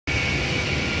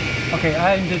Okay,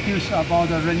 I introduced about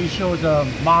the Renishaw's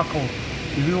Macro.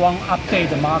 If you want to update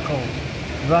the Macro,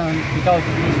 because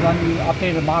this one you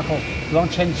update the Macro, you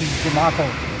want to change the Macro,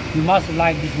 you must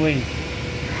like this way.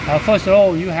 First of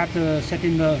all, you have to set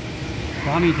in the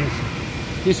parameters.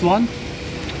 This one,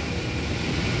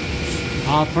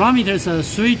 parameters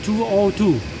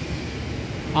 3202,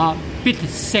 bit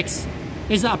 6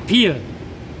 is appear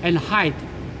and hide.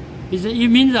 It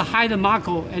means the hide the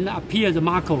Macro and appear the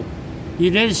Macro.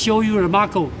 It then show you the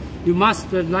Macro. You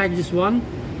must like this one.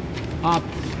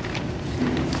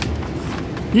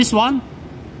 This one,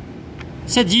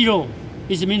 set 0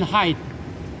 is mean hide.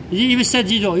 If you set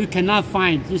 0, you cannot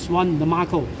find this one. The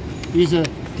Macro is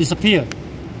disappear.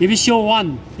 If you show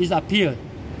 1, it appear.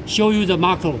 Show you the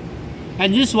Macro.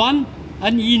 And this one,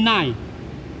 NE9.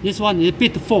 This one is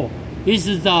bit 4. This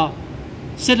is the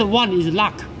set 1 is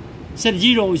lock. Set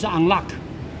 0 is unlock.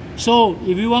 So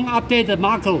if you want to update the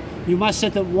Macro, you must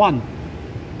set 1.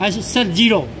 I set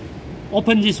 0.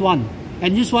 Open this one.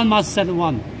 And this one must set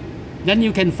 1. Then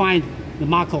you can find the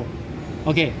Macro.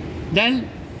 Okay. Then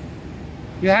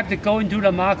you have to go into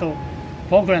the Macro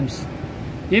programs.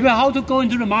 Even how to go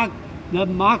into the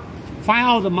find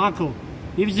out the Macro.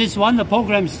 If this one, the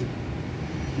programs,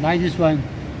 like this one,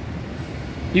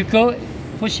 you go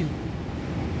push.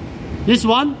 This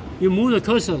one, you move the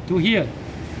cursor to here.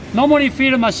 Normally,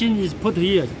 field machine is put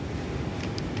here.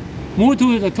 Move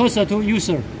to the cursor to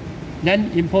user,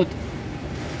 then input.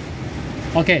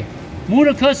 Okay, move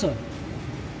the cursor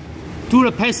to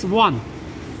the pass 1.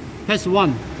 Pass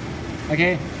 1.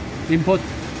 Okay, input.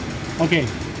 Okay,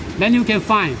 then you can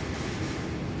find.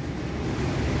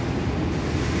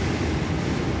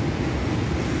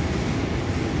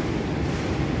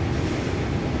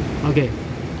 Okay,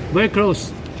 very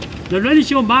close. The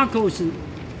Renishaw Macro is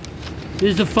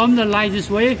from the line this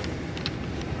way.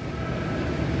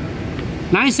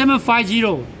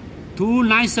 9750 to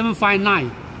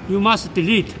 9759. You must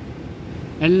delete.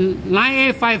 And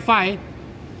 9855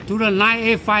 to the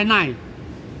 9859.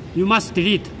 You must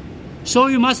delete. So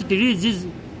you must delete this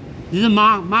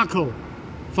Macro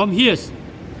from here.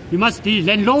 You must delete.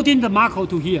 Then load in the Macro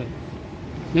to here.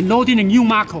 Then load in the new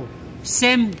Macro.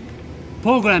 Same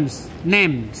programs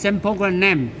name, same program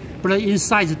name, but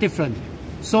inside is different.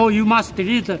 So you must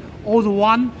delete the old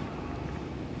one,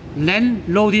 then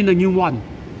load in the new one.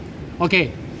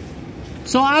 Okay.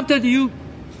 So after you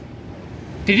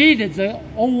delete the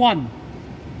old one,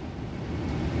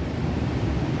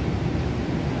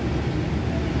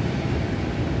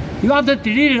 you have to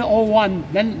delete the old one,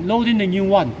 then load in the new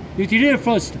one. You delete it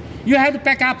first. You have to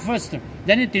back up first,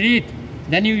 then you delete,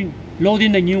 then you load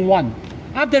in the new one.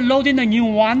 After loading the new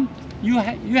one, you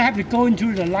have to go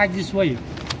into the like this way.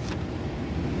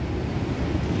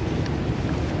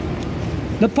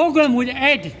 The program will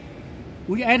add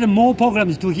more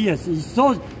programs to here.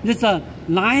 So it's a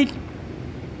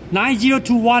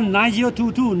 9021,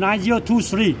 9022,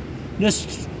 9023.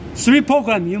 There's 3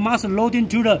 programs you must load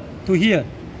into to here.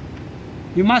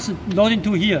 You must load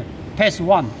into here, pass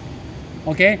 1.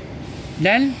 Okay?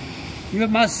 Then you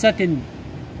must set in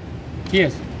here.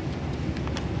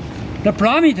 The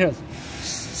parameters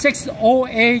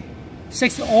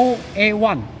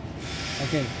 6081.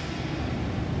 Okay.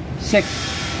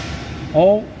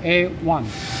 6081.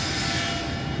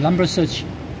 Number search.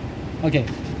 Okay.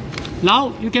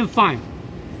 Now you can find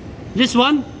this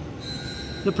one.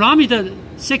 The parameter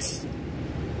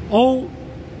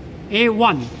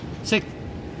 6081.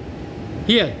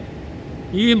 Here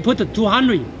you input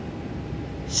 200.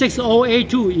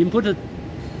 6082 input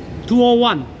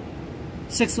 201.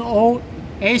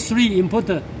 6083 input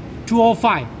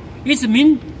 205. It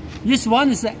means this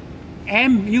one is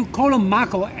M, you call them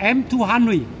Macro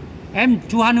M200,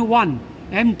 M201,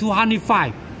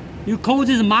 M205. You call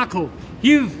this Macro.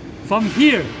 You from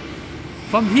here,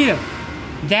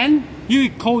 then you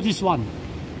call this one.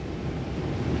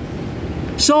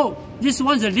 So this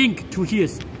one's a link to here.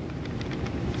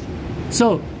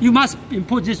 So you must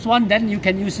input this one, then you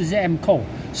can use the M code.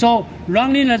 So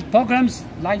running the programs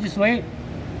like this way.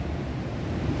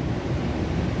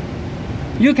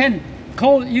 You can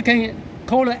call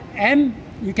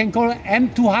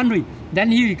M200,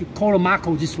 then you call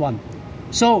Macro this one.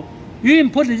 So you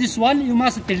input this one, you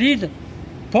must delete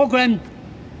program,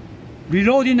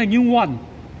 reloading the new one.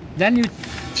 Then you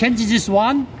change this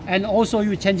one, and also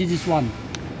you change this one.